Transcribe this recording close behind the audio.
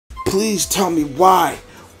Please tell me why.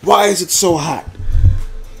 Why is it so hot?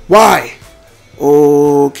 Why?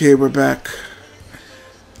 Okay, we're back.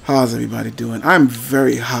 How's everybody doing? I'm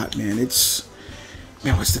very hot, man. Man,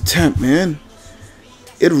 what's the temp, man?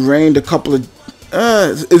 It rained a couple of...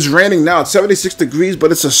 it's raining now. It's 76 degrees,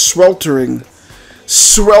 but it's a sweltering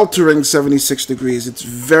 76 degrees. It's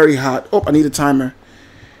very hot. Oh, I need a timer.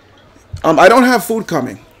 I don't have food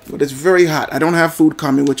coming, but it's very hot. I don't have food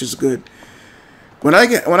coming, which is good. When I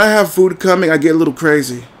have food coming, I get a little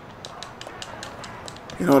crazy.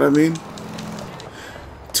 You know what I mean?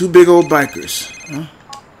 Two big old bikers. Huh?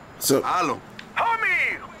 So. Hello.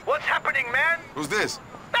 Homie, what's happening, man? Who's this?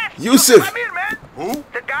 That's Yusuf. Come in, man. Who?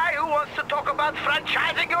 The guy who wants to talk about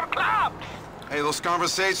franchising your clubs. Hey, those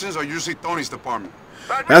conversations are usually Tony's department.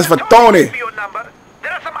 That's for Mr. Tony. Gave me your number.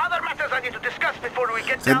 There are some other matters I need to discuss before we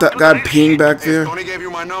get Is down that to guy the real peeing shit. back Hey, there? if Tony gave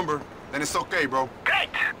you my number, then it's okay, bro. Great.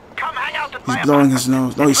 Come hang out at He's my blowing apartment. his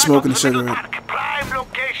nose. No, he's Right smoking a off the middle cigarette. park, prime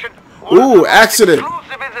location. Ooh, accident.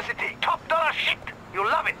 Exclusive in the city. Top dollar shit. You'll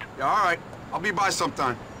love it. Yeah, all right. I'll be by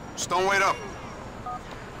sometime. Just don't wait up.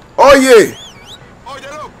 Oh, yeah. Oh,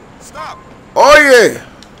 yeah, look. Stop. Oh, yeah.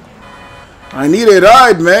 I need a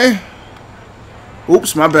ride, man.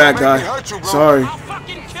 Oops, my bad, guy. Sorry. I'll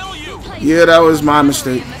fucking kill you. Yeah, that was my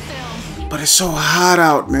mistake. But it's so hot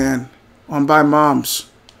out, man. I'm by mom's.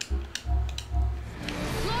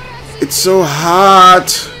 It's so hot.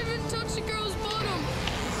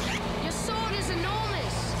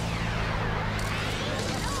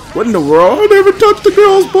 What in the world? I never touched the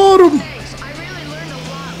girl's bottom.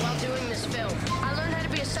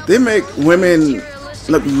 They make women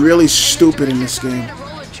look really stupid in this game.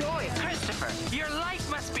 Christopher, your life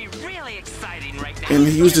must be really exciting right now. And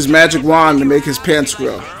he used his magic wand to make his pants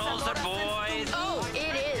grow. Girls or boys? Oh,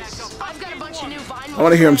 it is. I've got a bunch of new vinyl. I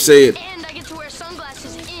want to hear him say it. And I get to wear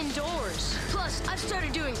sunglasses indoors. Plus, I've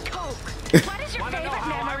started doing coke. What is your favorite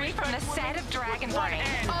memory from the set of Dragon Brain?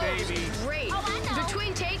 Oh, great.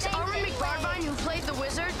 Between takes, Armin McBarvine, who played the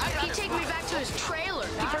wizard, he'd take me back to his trailer.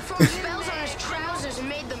 He performed spells on his trousers and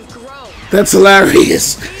made them grow. That's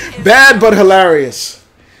hilarious. Bad, but hilarious.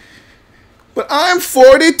 But I'm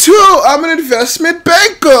 42. I'm an investment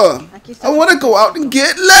banker. I want to go out and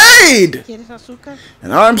get laid.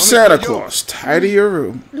 And I'm Santa Claus. Tidy your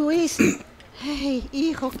room. Luis, hey,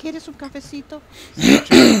 hijo, ¿quieres un cafecito?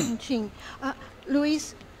 Ching.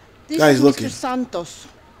 Luis, this Guy's is looking. Mr. Santos.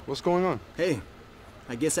 What's going on? Hey,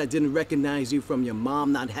 I guess I didn't recognize you from your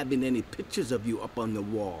mom not having any pictures of you up on the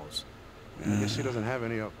walls. I guess she doesn't have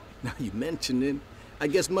any up. Now you mention it. I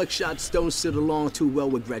guess mugshots don't sit along too well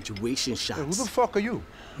with graduation shots. Hey, who the fuck are you?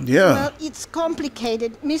 Yeah. Well, it's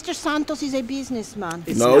complicated. Mr. Santos is a businessman.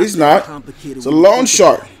 It's No, he's not. complicated It's a when you loan think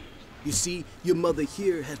shark. about it. You see, your mother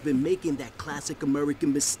here has been making that classic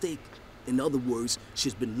American mistake. In other words,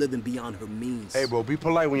 she's been living beyond her means. Hey, bro, be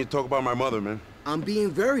polite when you talk about my mother, man. I'm being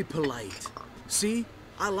very polite. See,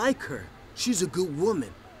 I like her. She's a good woman.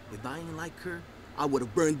 If I ain't like her, I would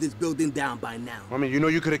have burned this building down by now. I mean, you know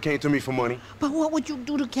you could have came to me for money. But what would you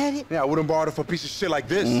do to get it? Yeah, I wouldn't borrow it for a piece of shit like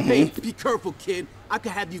this. Hey, be careful, kid. I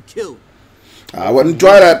could have you killed. I wouldn't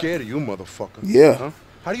try that. Scared of you, motherfucker. Yeah. Huh?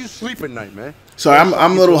 How do you sleep at night, man? Sorry, I'm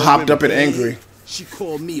a little hopped up and angry. She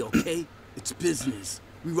called me, okay? It's business.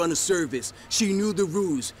 We run a service. She knew the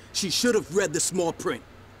rules. She should have read the small print.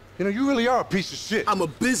 You know, you really are a piece of shit. I'm a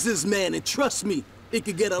businessman, and trust me, it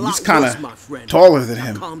could get a He's lot kinda worse, my friend. taller than Now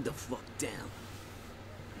him. calm the fuck down.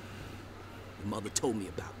 Your mother told me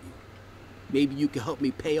about you. Maybe you can help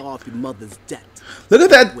me pay off your mother's debt. Look at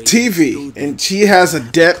that TV. And she has a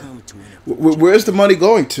debt. Where's the money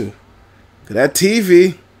going to? Look at that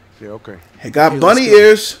TV. Yeah, okay. It got Hey, bunny let's go.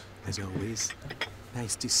 ears. As always,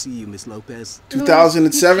 nice to see you, Miss Lopez.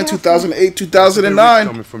 2007, Be careful. 2008, Coming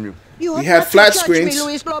 2009. from you. You We have had got to flat judge screens. Me,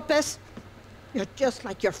 Luis Lopez. You're just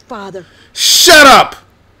like your father. Shut up!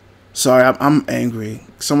 Sorry, I'm angry.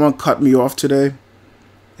 Someone cut me off today.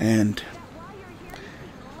 And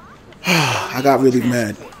I got really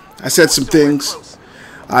mad. I said some things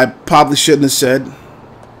I probably shouldn't have said.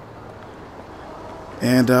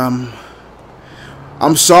 And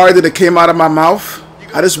I'm sorry that it came out of my mouth.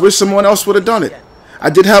 I just wish someone else would have done it. I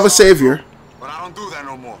did have a savior But I don't do that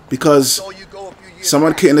no more. because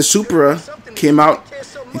someone in the Supra came out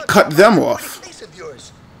and cut them off.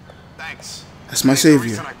 Thanks. That's my Ain't the savior.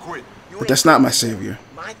 reason I quit. But that's not my savior.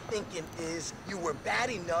 My thinking is you were bad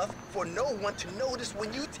enough for no one to notice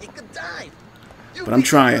when you take a dive. But I'm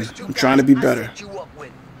trying. I'm trying to be better. You up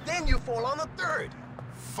with. Then you fall on the third.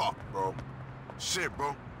 Fuck, bro. Shit,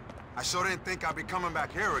 bro. I sure didn't think I'd be coming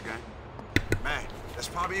back here again. Man, there's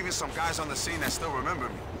probably even some guys on the scene that still remember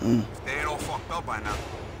me. If they ain't all fucked up by now.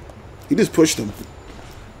 He just pushed him.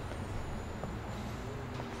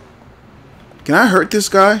 Can I hurt this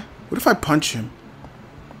guy? What if I punch him?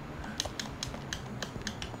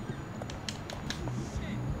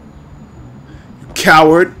 You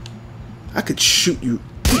coward. I could shoot you.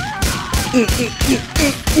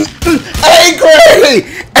 Angry!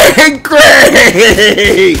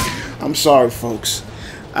 Angry! I'm sorry, folks.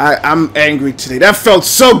 I'm angry today. That felt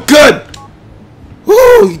so good!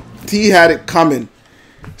 Woo! He had it coming.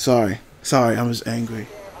 Sorry. Sorry, I was angry.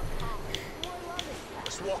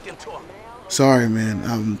 Sorry, man.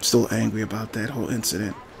 I'm still angry about that whole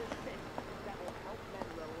incident.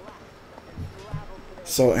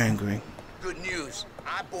 So angry. Good news.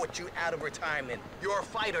 I bought you out of retirement. You're a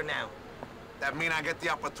fighter now. That mean I get the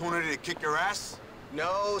opportunity to kick your ass?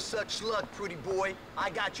 No such luck, pretty boy. I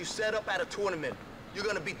got you set up at a tournament. You're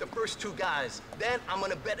gonna beat the first 2 guys. Then I'm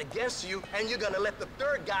gonna bet against you, and you're gonna let the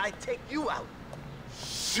 3rd guy take you out.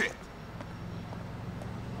 Shit.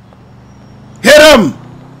 Hit him!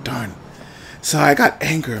 Darn. So I got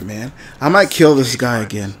anger, man. I might kill this guy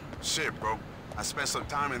again. Shit, bro. I spent some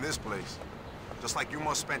time in this place. Just like you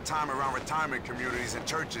must spend time around retirement communities and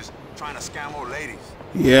churches trying to scam old ladies.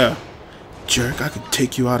 Yeah. Jerk, I could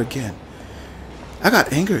take you out again. I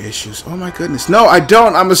got anger issues. Oh my goodness. No, I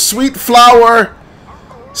don't. I'm a sweet flower.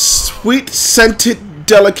 Sweet scented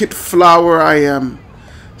delicate flower I am.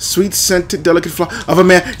 Sweet scented delicate flower of a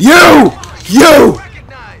man. You! You!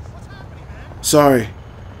 Sorry.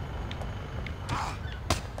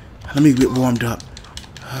 Let me get warmed up.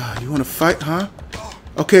 You want to fight, huh?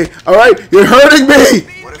 Okay, alright. You're hurting me!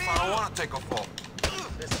 What if I don't want to take a fall?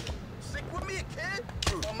 Stick with me, kid.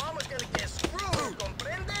 Or mama's gonna get screwed,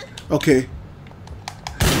 comprende? Okay.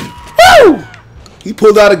 Woo! He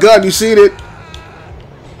pulled out a gun. You seen it?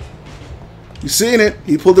 You seen it?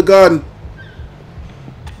 He pulled a gun.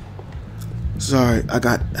 Sorry,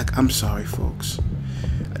 I'm sorry, folks.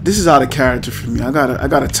 This is out of character for me. I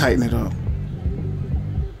gotta tighten it up.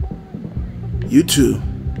 You two.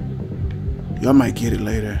 Y'all might get it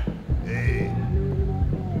later.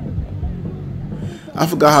 I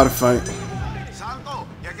forgot how to fight. Santo,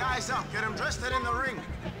 your guy's up. Get him dressed in the ring.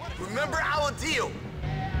 Remember our deal.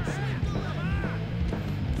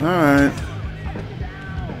 Alright.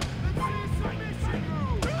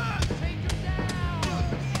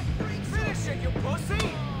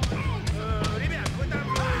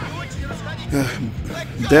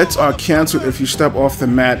 Bets are canceled if you step off the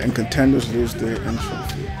mat and contenders lose their entry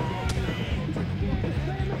fee.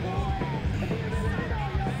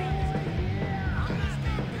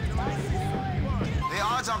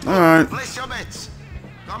 Alright. Place your bets.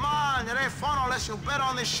 Come on, it ain't fun unless you bet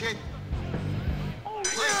on this shit.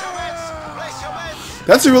 Place your bets. Place your bets.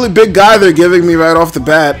 That's a really big guy they're giving me right off the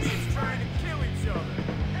bat.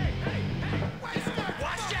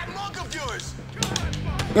 Watch that mug of yours.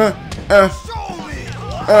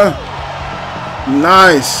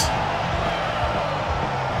 Nice.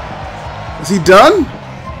 Is he done?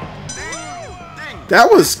 That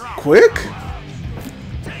was quick.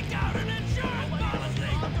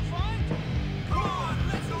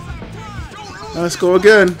 Let's go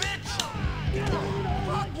again.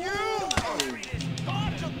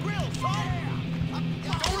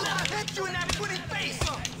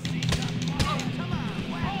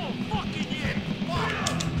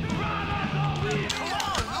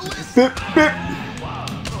 Bip, bip.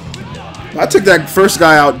 I took that first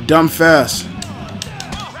guy out dumb fast.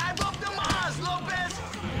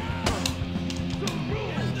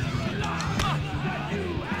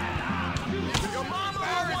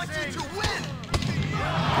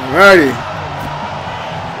 Alrighty.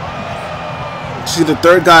 See, the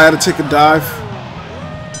 3rd guy had to take a dive.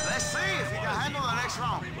 Let's see if he can handle the next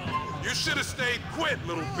round. You should have stayed quit,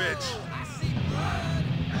 little bitch.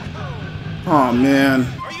 Oh man.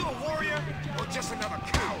 Are you a warrior or just another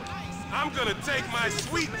coward? I'm gonna take my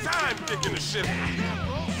sweet time kicking the shit.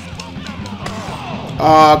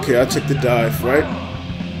 Okay, I took the dive, right?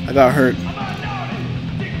 I got hurt.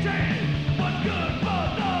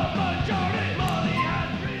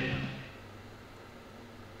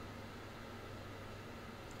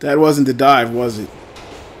 That wasn't the dive, was it?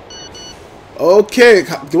 Okay,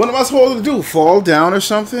 what am I supposed to do? Fall down or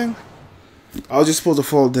something? I was just supposed to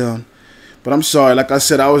fall down. But I'm sorry, like I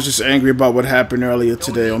said, I was just angry about what happened earlier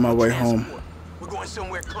today on my way home. We're going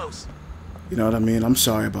somewhere close. You know what I mean? I'm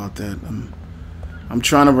sorry about that. I'm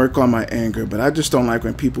trying to work on my anger, but I just don't like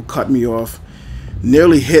when people cut me off,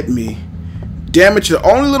 nearly hit me, damage the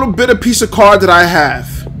only little bit of piece of card that I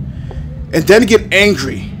have, and then get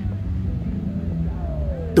angry.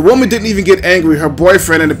 The woman didn't even get angry. Her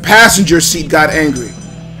boyfriend in the passenger seat got angry.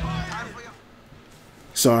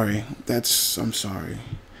 Sorry. I'm sorry.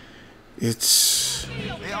 It's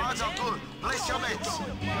The odds are good. Place your bets.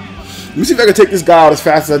 Let me see if I can take this guy out as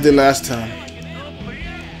fast as I did last time.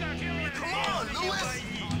 Come on, Lewis.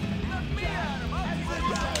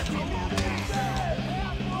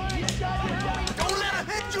 Don't let him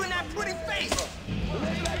hit you in that pretty face.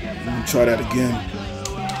 Let me try that again.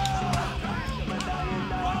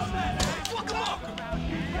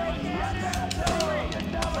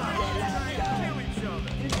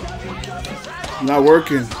 Not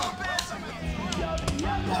working.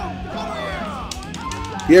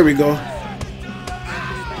 Here we go.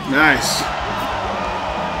 Nice.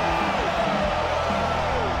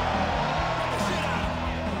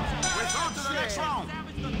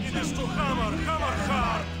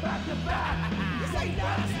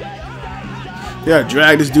 Yeah,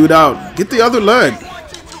 drag this dude out. Get the other leg.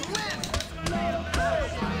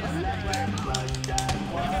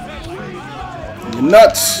 In the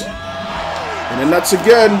nuts. In the nuts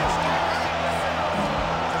again.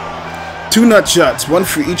 2 nut shots, 1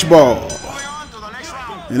 for each ball.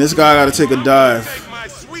 And this guy got to take a dive.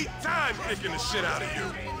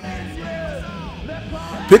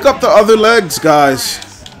 Pick up the other legs, guys.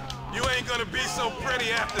 You ain't gonna be so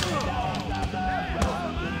pretty after.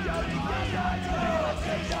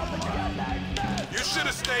 You should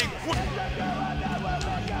have stayed quick.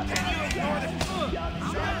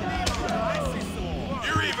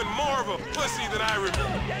 You're even more of a pussy than I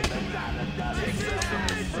remember.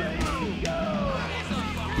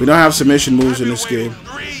 We don't have submission moves in this game.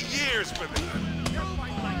 3 years for this.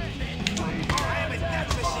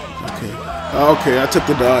 Okay, I took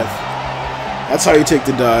the dive. That's how you take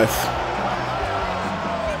the dive.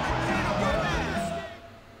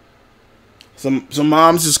 Some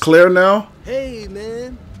moms is clear now. Hey,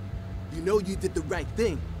 man. You know you did the right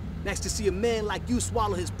thing. Nice to see a man like you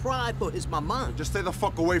swallow his pride for his mama. Just stay the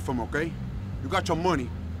fuck away from him, okay? You got your money.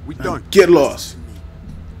 We done. Get lost.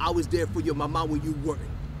 I was there for your mama when you weren't.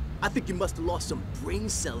 I think you must have lost some brain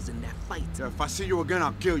cells in that fight. Yeah, if I see you again,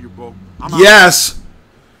 I'll kill you, bro. Yes.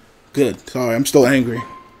 Good. Sorry, I'm still angry.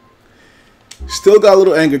 Still got a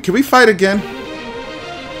little anger. Can we fight again?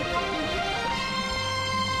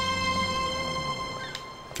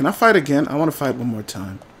 Can I fight again? I want to fight one more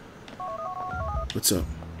time. What's up?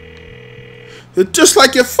 You're just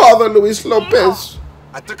like your father, Luis Lopez.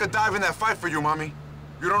 I took a dive in that fight for you, mommy.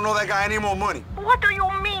 You don't know that guy any more money. What do you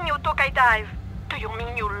mean you took a dive? Do you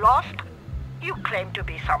mean you lost? You claim to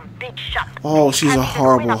be some big shot. Oh, she's a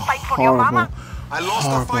horrible, horrible, I lost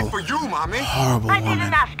the fight for you, mommy. horrible I woman.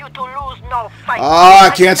 didn't ask you to lose no fight. Oh, I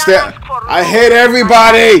can't stand. I hate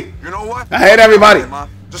everybody. You know what? I hate everybody.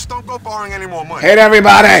 Just don't go borrowing any more money. Hate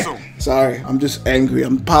everybody. Sorry, I'm just angry.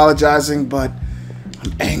 I'm apologizing, but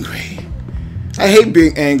I'm angry. I hate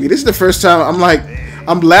being angry. This is the first time I'm like,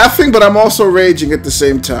 I'm laughing, but I'm also raging at the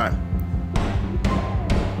same time.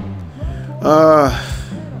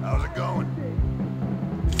 How's it going?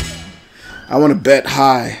 I want to bet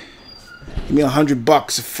high. Give me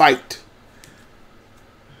 $100 a fight.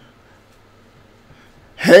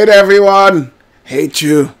 Hate everyone. Hate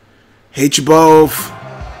you. Hate you both.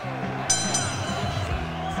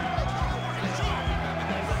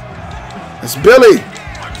 That's Billy.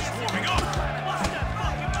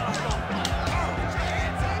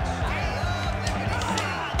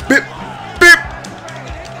 Bip, bip,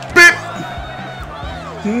 bip.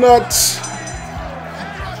 Nuts.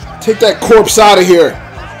 Take that corpse out of here.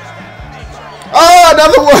 Oh,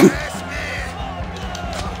 another one.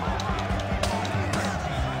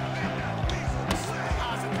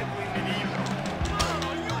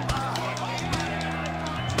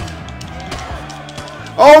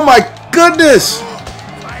 Oh my goodness.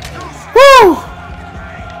 Woo.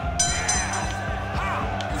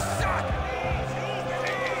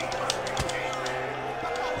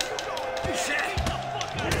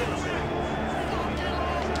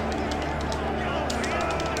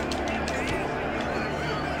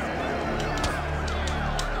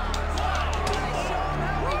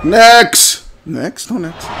 Next. Next? No,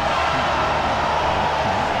 next.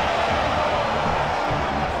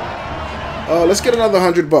 Let's get another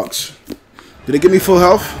 $100. Did it give me full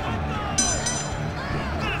health?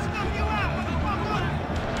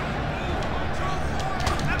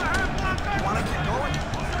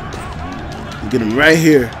 Get him right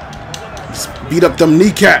here. Let's beat up them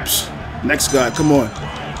kneecaps. Next guy, come on.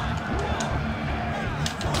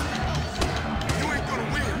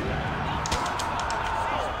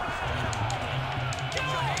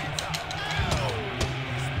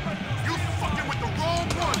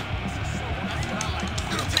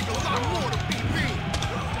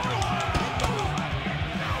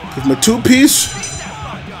 Give him a 2-piece.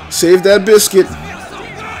 Save that biscuit.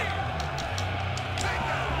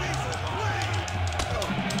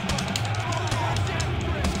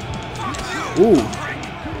 Ooh.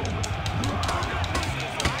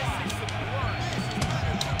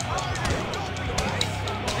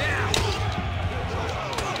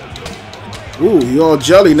 Ooh, you all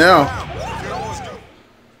jelly now.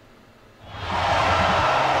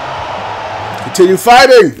 Continue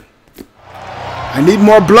fighting. I need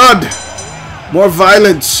more blood. More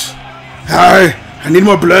violence. I need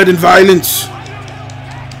more blood and violence.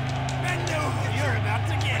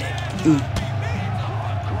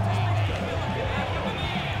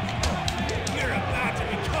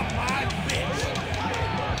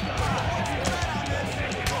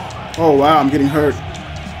 Oh wow, I'm getting hurt.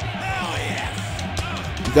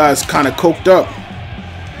 You guys kind of coked up.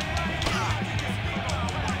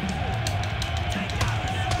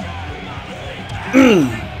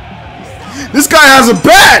 This guy has a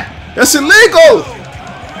bat! That's illegal!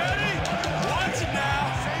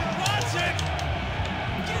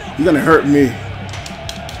 You're gonna hurt me.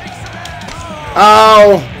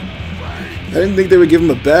 Ow! I didn't think they would give him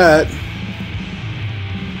a bat.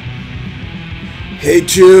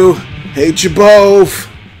 Hate you. Hate you both.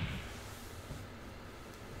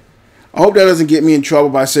 I hope that doesn't get me in trouble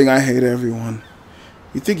by saying I hate everyone.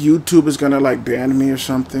 You think YouTube is gonna like ban me or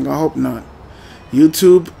something? I hope not.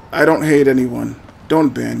 YouTube, I don't hate anyone. Don't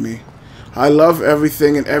ban me. I love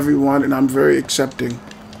everything and everyone, and I'm very accepting.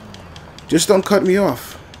 Just don't cut me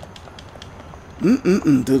off.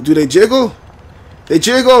 Do they jiggle? They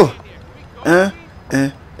jiggle. Yeah.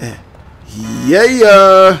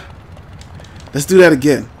 Let's do that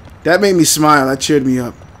again. That made me smile. That cheered me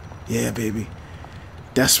up. Yeah, baby.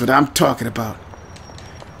 That's what I'm talking about.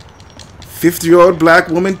 50-year-old black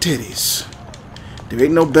woman titties. There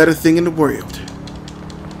ain't no better thing in the world.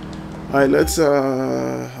 Alright, let's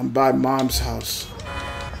I'm by Mom's house.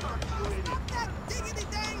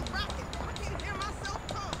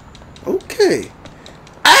 Okay.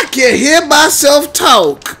 I can hear myself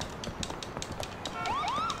talk.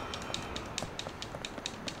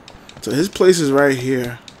 So his place is right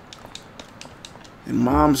here. And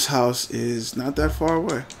Mom's house is not that far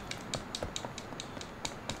away.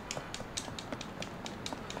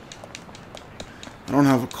 I don't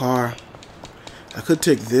have a car. I could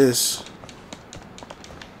take this.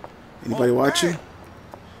 Anybody watching?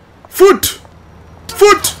 Foot!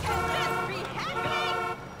 Foot!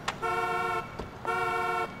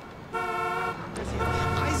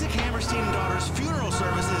 Isaac Hammerstein and daughter's funeral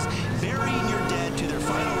services burying your dead to their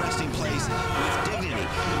final resting place with dignity.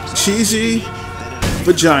 Cheesy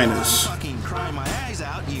vaginas. Cry my eyes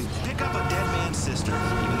out, you pick up a dead man's sister,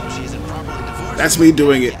 even though she isn't properly divorced. That's me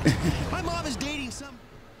doing it. My mom is dating some.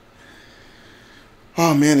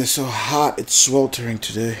 Oh man, it's so hot. It's sweltering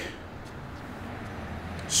today.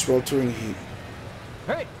 Sweltering heat.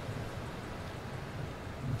 Hey.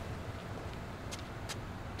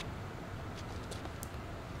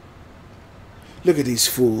 Look at these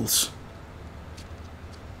fools.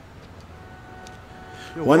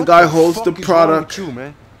 Yo, One what guy the holds fuck the is wrong product. with you,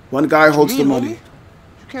 man? One guy holds the mean, money. homie?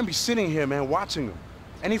 You can't be sitting here, man, watching them.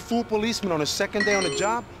 Any fool policeman on his second day on the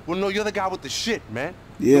job will know you're the guy with the shit, man.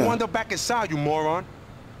 Yeah. You wind up back inside, you moron.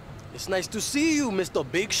 It's nice to see you, Mr.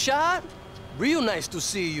 Big Shot. Real nice to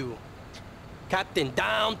see you. Captain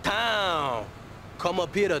Downtown. Come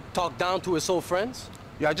up here to talk down to his old friends?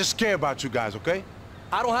 Yeah, I just care about you guys, okay?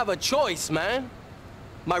 I don't have a choice, man.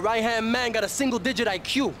 My right-hand man got a single-digit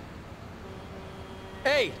IQ.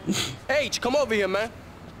 Hey, H, come over here, man.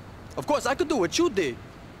 Of course, I could do what you did.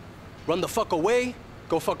 Run the fuck away,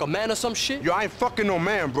 go fuck a man or some shit. Yo, I ain't fucking no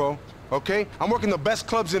man, bro, okay? I'm working the best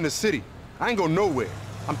clubs in the city. I ain't go nowhere.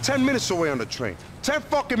 I'm 10 minutes away on the train. 10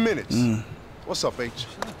 fucking minutes. What's up, H?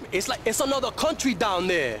 It's like it's another country down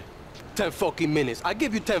there. 10 fucking minutes. I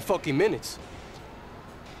give you 10 fucking minutes.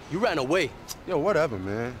 You ran away. Yo, whatever,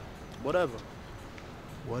 man. Whatever.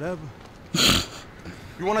 Whatever.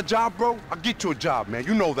 You want a job, bro? I'll get you a job, man.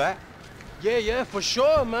 You know that. Yeah, for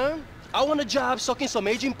sure, man. I want a job sucking some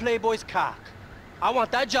aging playboy's cock. I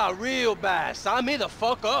want that job real bad. Sign me the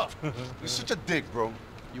fuck up. You're such a dick, bro.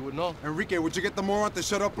 You would know. Enrique, would you get the moron to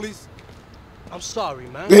shut up, please? I'm sorry,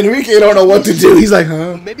 man. Enrique don't know what to do. He's like,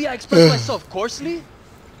 huh? Maybe I expressed myself coarsely,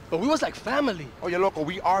 but we was like family. Oh, yeah, loco,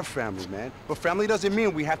 we are family, man. But family doesn't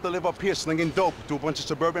mean we have to live up here slinging dope to a bunch of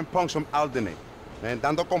suburban punks from Alderney. Man,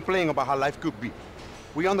 dando complain about how life could be.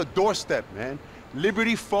 We on the doorstep, man.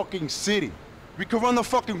 Liberty fucking city. We could run the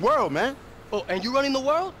fucking world, man. Oh, and you running the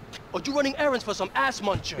world? Or you running errands for some ass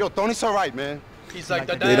muncher? Yo, Tony's all right, man. He's like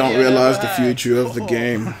the They don't realize the future of the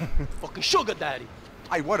game. Fucking sugar daddy.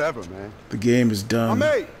 Hey, whatever, man. The game is dumb.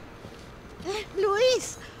 Hey!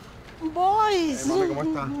 Luis! Boys. Hey, mami, ¿cómo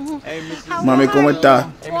está? Hey, Mrs. Mami, ¿cómo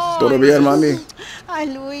está? Todo bien, mami? Hi,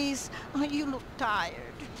 Luis. Oh, you look tired.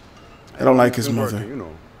 I don't like his Been mother. working, you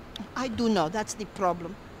know. I do know. That's the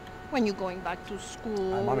problem. When you're going back to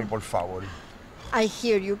school. Ay, mami, por favor. I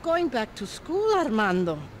hear you're going back to school,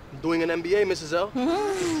 Armando. Doing an MBA, Mrs. L.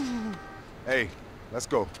 Hey, let's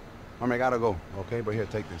go. Mami, I gotta go, okay? But here,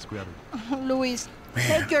 take this. Grab it. Luis,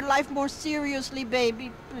 take your life more seriously,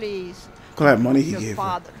 baby, please. Look at that money he Your gave her.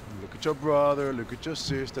 father. Look at your brother, look at your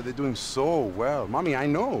sister. They're doing so well. Mommy, I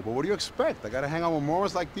know, but what do you expect? I gotta hang out with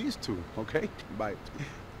morons like these two, okay? Bye.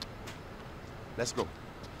 Let's go.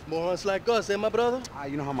 Morons like us, eh, my brother? Ah,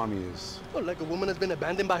 you know how mommy is. Oh, like a woman has been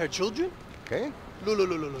abandoned by her children? Okay?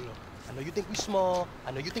 Look. I know you think we small.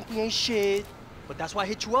 I know you think we ain't shit. But that's why I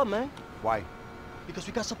hit you up, man. Why? Because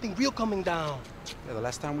we got something real coming down. Yeah, the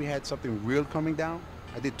last time we had something real coming down,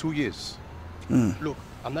 I did 2 years. Look,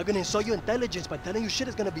 I'm not gonna insult your intelligence by telling you shit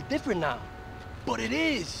is gonna be different now. But it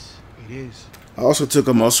is. It is. I also took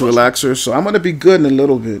a muscle relaxer, so I'm gonna be good in a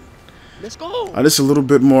little bit. Let's go. Just a little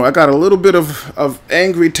bit more. I got a little bit of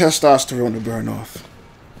angry testosterone to burn off.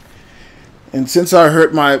 And since I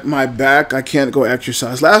hurt my back, I can't go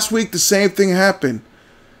exercise. Last week, the same thing happened.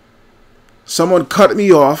 Someone cut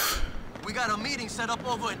me off. We got a meeting set up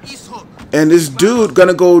over in East Hook. And this dude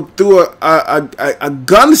gonna go through a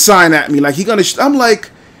gun sign at me. Like, he gonna... I'm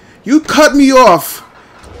like, you cut me off,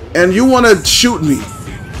 and you want to shoot me.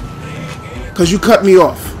 Because you cut me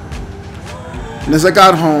off. And as I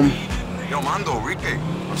got home... Yo, Mando, Enrique,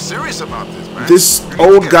 I'm serious about this, man. This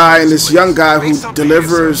old guy and this young guy who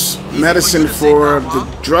delivers medicine for the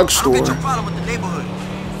drugstore,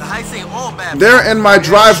 they're in my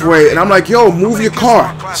driveway, and I'm like, yo, move your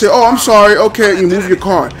car. I say, oh, I'm sorry. Okay, you move your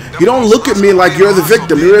car. You don't look at me like you're the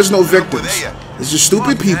victim. There is no victims. It's just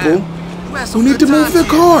stupid people who need to move their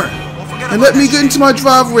car and let me get into my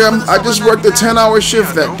driveway. I just worked a 10-hour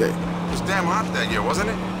shift that day. It was damn hot that year, wasn't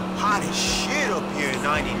it? Hot as shit up here in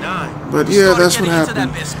 99. But yeah, that's what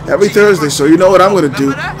happened. Every Thursday. So you know what I'm gonna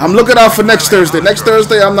do? I'm looking out for next Thursday. Next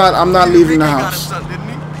Thursday, I'm not leaving the house.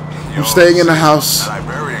 I'm staying in the house.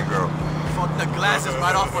 Liberian girl. Fucked the glasses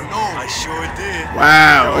right off her nose. I sure did.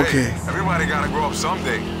 Wow. Okay. Everybody gotta grow up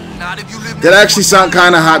someday. Not if you live That actually sound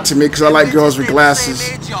kind of hot to me because I like girls with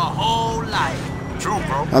glasses. your whole life. True,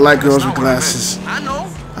 bro. I like girls with glasses. I know.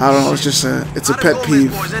 I don't know. It's just it's a pet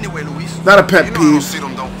peeve. Boys anyway, Luis. Not a pet You know I don't peeve. see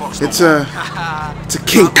them dumb fucks It's no more. a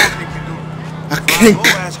kink. A kink.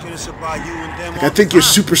 Like, I think you're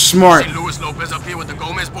super smart. Luis Lopez up here with the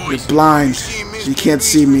Gomez boys. You're blind, so you can't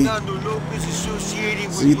see me.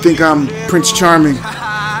 So you think I'm Prince Charming.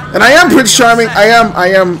 And I am Prince Charming. I am.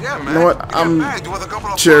 Yeah, man. You know what? You get I'm married with a couple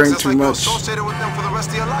of cheering thugs, too that's like you're much. associated with them for the rest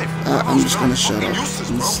of your life. I'm just gonna shut Fucking up. useless,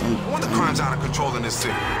 bro. No wonder crime's out of control in this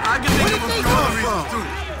city. I can think of a few other reasons too.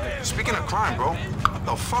 Speaking of crime, bro, what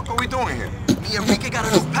the fuck are we doing here? Me and Enrique got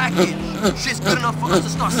a new package. Shit's good enough for us to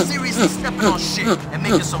start seriously stepping on shit and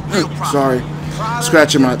making some real profit. Sorry.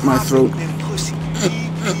 Scratching my throat.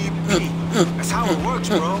 That's how it works,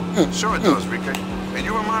 bro. Sure it does, Ricky. And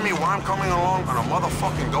you remind me why I'm coming along on a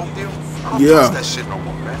motherfucking dope deal? I don't trust that shit no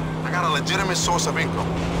more, man. I got a legitimate source of income.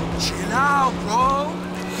 Chill out, bro.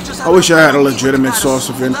 I wish I had a legitimate source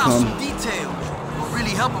of income. Detail. It would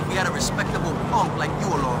really help if we had a respectable punk like you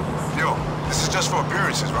along. Yo, this is just for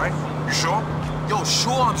appearances, right? You sure? Yo,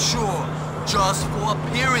 sure, I'm sure. Just for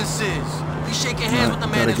appearances. We shaking hands with the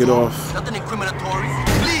man. Gotta get off. Nothing incriminatory.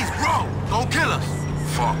 Please, bro, don't kill us.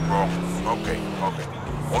 Fuck, bro. Okay.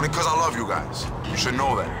 Only because I love you guys. You should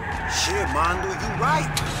know that. Shit, Mondo, you right.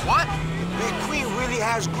 What? Big Queen really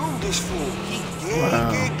has groomed this fool. He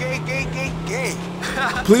gay.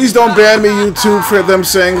 Please don't ban me, YouTube, for them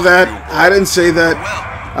saying that. I didn't say that.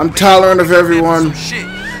 I'm tolerant of everyone.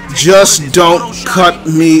 Just don't cut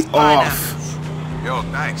me off. Yo,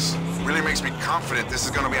 thanks. Really makes me confident this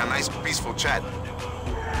is gonna be a nice, peaceful chat.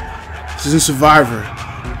 This isn't Survivor.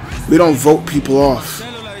 We don't vote people off.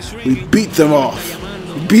 We beat them off.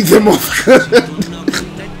 We beat them off.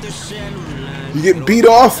 You get beat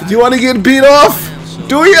off? Do you want to get beat off?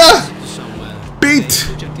 Do ya? Beat.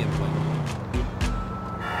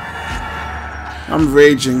 I'm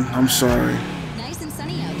raging. I'm sorry.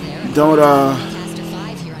 Don't,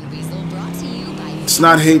 It's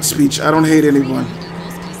not hate speech. I don't hate anyone.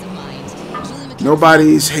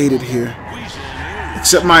 Nobody's hated here.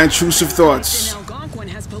 Except my intrusive thoughts.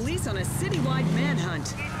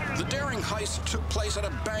 The daring heist took place at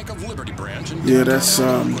a Bank of Liberty branch. Yeah, that's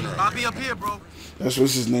I'll be up here, bro. That's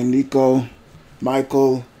what's his name. Nico,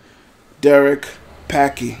 Michael, Derek,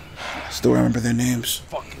 Packy. Still remember their names.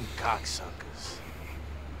 Fucking cocksuckers.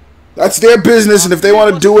 That's their business, and if they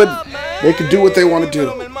want to do it, they can do what they want to do.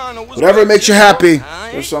 Whatever makes you happy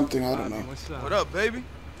or something. I don't know. What up, baby?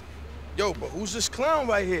 Yo, but who's this clown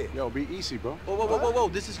right here? Yo, be easy, bro. Whoa.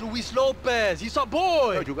 This is Luis Lopez. He's our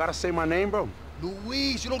boy. Yo, you gotta say my name, bro.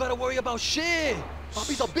 Luis, you don't gotta worry about shit.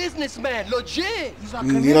 Papi's a businessman, legit. He's not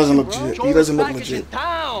He doesn't look legit. He doesn't look legit. You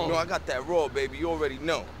know, I got that raw, baby. You already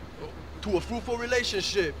know. To a fruitful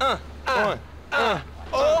relationship. Oh,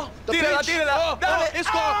 Dale, it's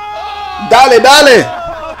called. Dale.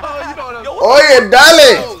 Oye,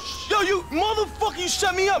 dale. Yo, you motherfucker, you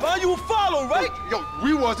shut me up, huh? You a follow, right? Yo,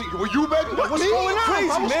 we wasn't. Were you, baby? What's going on? Crazy,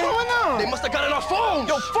 man. What's going on? They must have got on our phones.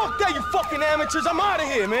 Yo, fuck that, you fucking amateurs. I'm out of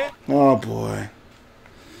here, man. Oh, boy.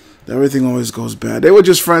 Everything always goes bad. They were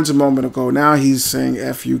just friends a moment ago. Now he's saying,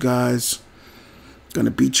 F you guys.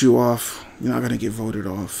 Gonna beat you off. You're not gonna get voted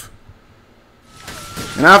off.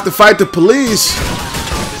 And I have to fight the police.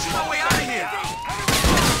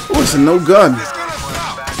 Oh, it's a no gun.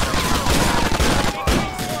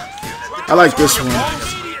 I like this one.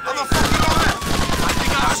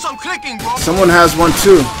 Someone has one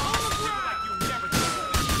too.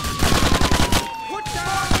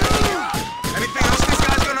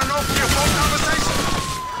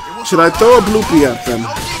 Should I throw a bloopy at them?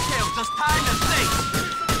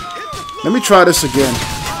 Let me try this again.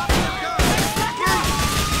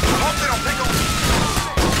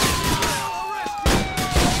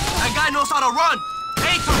 That guy knows how to run.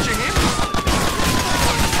 Hey, touching him.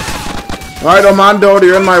 All right, Armando,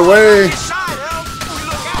 you're in my way.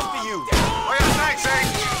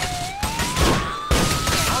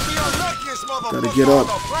 Gotta get up.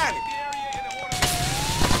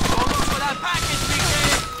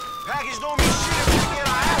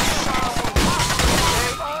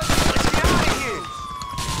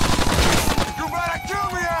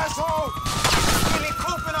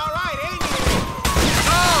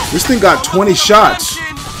 This thing got 20 shots.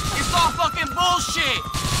 It's all fucking bullshit.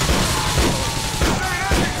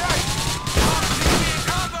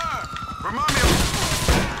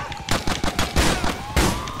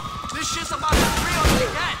 This shit's about as real as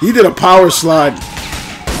it gets. He did a power slide.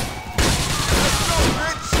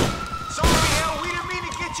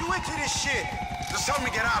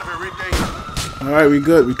 All right, we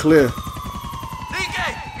good. We clear.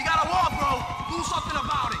 We got a war, bro. Do something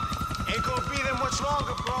about it. Ain't gonna be there much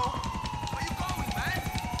longer, bro. Where you going, man?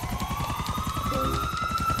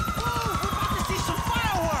 Whoa, we're about to see some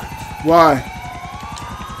fireworks. Why?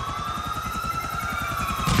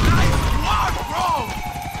 Nice work, bro.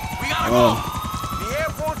 We gotta go. The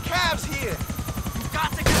airborne cab's here. You got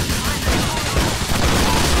to get behind it.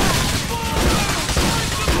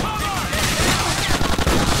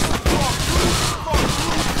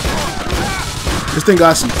 This thing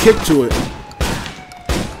got some kick to it.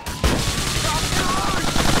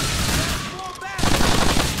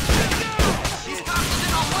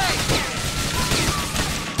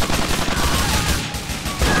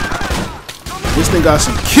 This thing got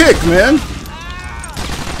some kick, man.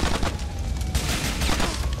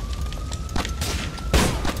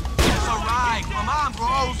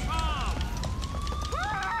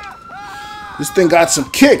 This thing got some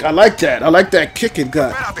kick. I like that. I like that kick it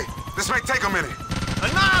got. This may take a minute.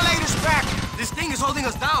 Annihilator's back. This thing is holding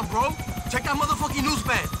us down, bro. Check that motherfucking news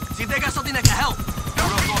band. See if they got something that can help.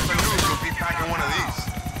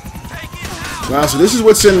 Wow, so this is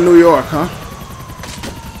what's in New York, huh?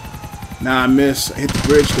 Nah, I missed. I hit the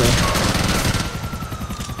bridge,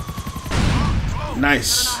 though.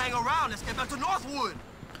 Nice.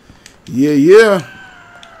 Yeah.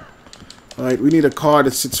 Alright, we need a car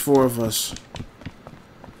that sits 4 of us.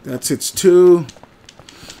 That sits 2.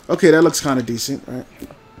 Okay, that looks kind of decent, right?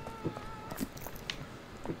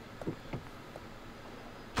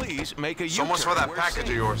 Please make a so much for that package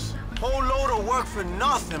of yours. Whole load of work for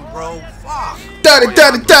nothing, bro. Fuck. Daddy. Be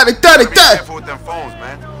careful with them phones,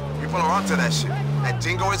 man. People are onto that shit. That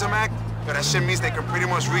jingoism act, that shit means they can pretty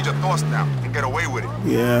much read your thoughts now and get away with it.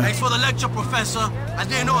 Yeah. Thanks for the lecture, Professor. I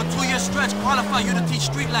didn't know a 2-year stretch qualified you to teach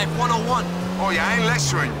street life 101. Oh yeah, I ain't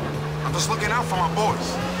lecturing you. I'm just looking out for my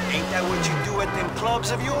boys. Ain't that what you do at them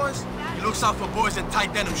clubs of yours? He looks out for boys in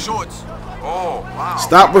tight denim shorts. Oh, wow.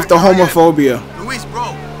 Stop with the homophobia. Luis,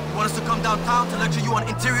 bro, you want us to come downtown to lecture you on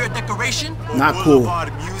interior decoration? Not cool.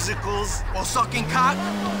 Musicals? Or sucking cock?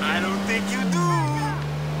 I don't think you do.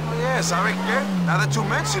 Oh, yeah, ¿sabe qué? Now that you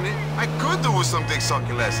mention it, I could do with some dick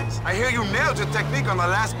sucking lessons. I hear you nailed your technique on the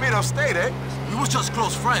last bit of state, eh? We was just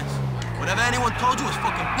close friends. Whatever anyone told you was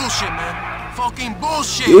fucking bullshit, man. Fucking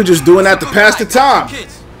bullshit. You were just doing that to pass the time.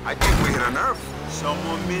 I think we hit a nerve.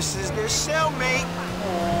 Someone misses their cellmate.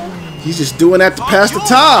 He's just doing that to pass the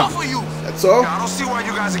time. That's all. Yeah, I don't see why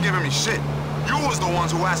you guys are giving me shit. You was the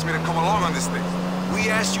ones who asked me to come along on this thing. We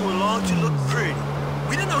asked you along to look pretty.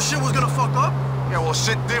 We didn't know shit was gonna fuck up. Yeah, well,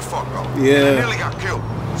 shit did fuck up. Yeah. I nearly got killed.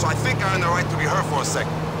 So I think I earned the right to be hurt for a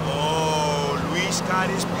second. Oh, Luis got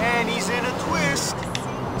his panties in a twist.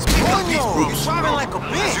 Speak of peace, bro. You're driving like a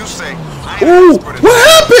bitch. As you say, Ooh, what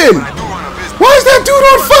happened? Why is that dude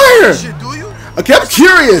on fire? Shit, do you? Okay, I'm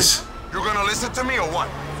curious. You're gonna listen to me or what?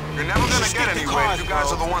 You're never gonna get anywhere if you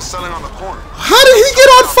guys are the ones selling on the corner. How did he get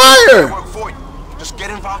on fire? Just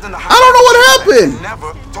get involved in the I don't know what happened.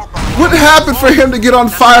 What happened for him to get on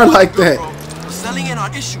fire like that? Selling in our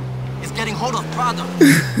issue is getting hold of product.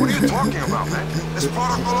 What are you talking about, man? There's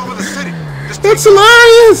product all over the city. That's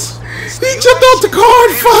hilarious. He jumped out the car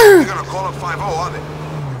on fire. You're gonna call up 5-0, are they?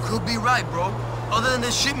 You could be right, bro. Other than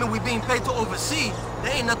this shipment we being paid to oversee,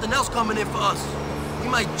 there ain't nothing else coming in for us. We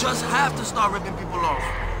might just have to start ripping people off.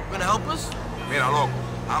 You gonna help us? Mira, look,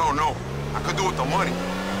 I don't know. I could do with the money.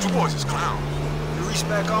 You boys is clowns. You reach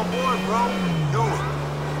back on board, bro. Do it.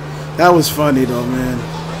 That was funny though, man.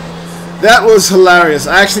 That was hilarious.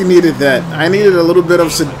 I actually needed that. I needed a little bit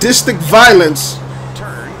of sadistic violence.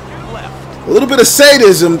 Turn left. A little bit of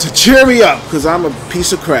sadism to cheer me up, because I'm a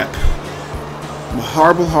piece of crap. I'm a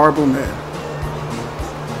horrible, horrible man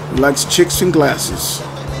who likes chicks and glasses.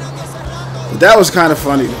 But that was kind of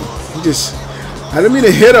funny though. He just, I didn't mean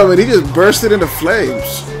to hit him and he just bursted into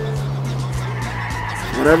flames.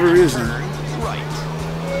 For whatever reason. Right.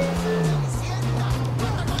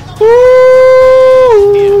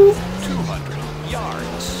 Woo! 200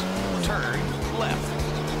 yards. Turn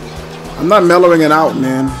left. I'm not mellowing it out,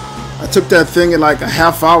 man. I took that thing in like a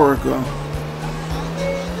half hour ago.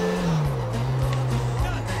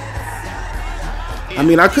 I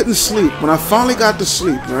mean, I couldn't sleep. When I finally got to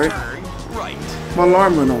sleep, right? My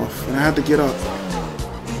alarm went off and I had to get up.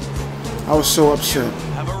 I was so upset.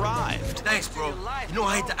 Have arrived. Thanks, bro. You know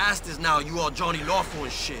I hate to ask this now, you all Johnny Lawful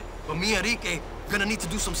and shit. But me and Enrique gonna need to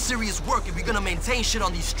do some serious work if we're gonna maintain shit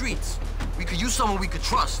on these streets. We could use someone we could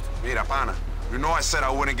trust. Mira, pana. You know I said I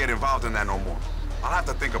wouldn't get involved in that no more. I'll have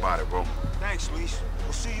to think about it, bro. Thanks, Luis.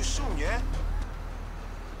 We'll see you soon, yeah?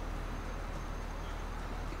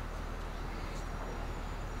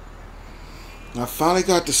 I finally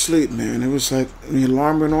got to sleep, man. It was like the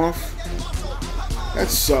alarm went off. That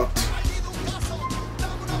sucked.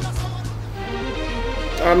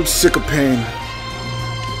 I'm sick of pain.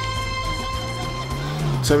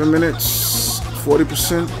 7 minutes,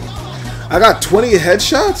 40%. I got 20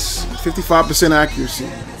 headshots, 55% accuracy.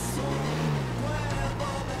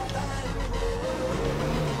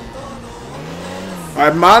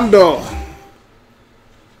 Armando.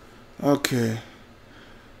 Okay.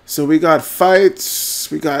 So we got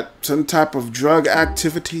fights, we got some type of drug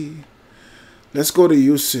activity. Let's go to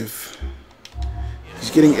Yusuf.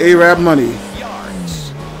 He's getting Arab money.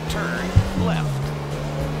 Yards. Turn left.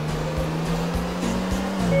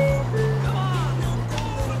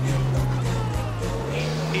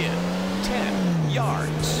 In 10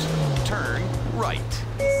 yards. Turn right.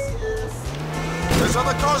 There's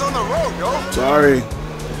other cars on the road, yo. Sorry.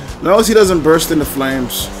 Notice he doesn't burst into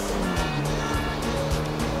flames.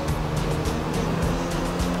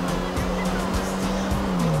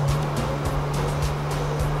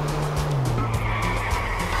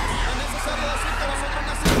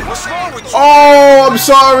 Oh, I'm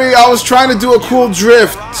sorry. I was trying to do a cool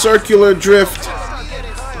drift. Circular drift.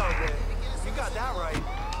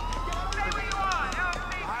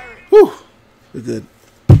 Whew. We're good.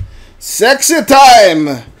 Sexy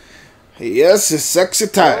time. Yes, it's sexy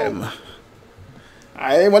time.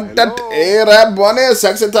 I want that Arab money.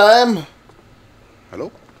 Sexy time. Hello?